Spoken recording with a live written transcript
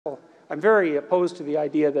I'm very opposed to the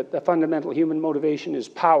idea that the fundamental human motivation is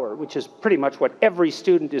power, which is pretty much what every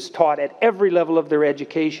student is taught at every level of their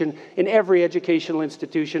education, in every educational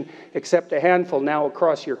institution, except a handful now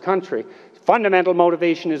across your country. Fundamental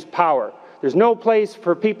motivation is power. There's no place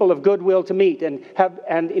for people of goodwill to meet and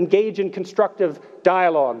engage in constructive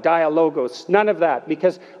dialogue, dialogos, none of that,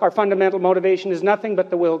 because our fundamental motivation is nothing but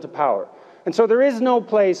the will to power. And so there is no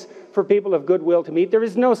place for people of goodwill to meet. There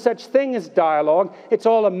is no such thing as dialogue. It's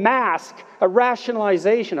all a mask, a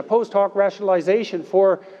rationalization, a post hoc rationalization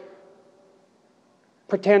for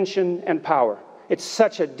pretension and power. It's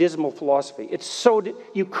such a dismal philosophy. It's so,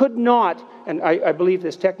 you could not, and I believe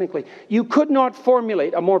this technically, you could not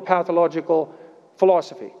formulate a more pathological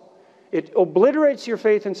philosophy. It obliterates your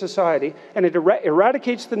faith in society, and it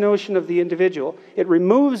eradicates the notion of the individual. It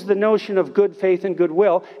removes the notion of good faith and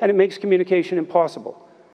goodwill, and it makes communication impossible.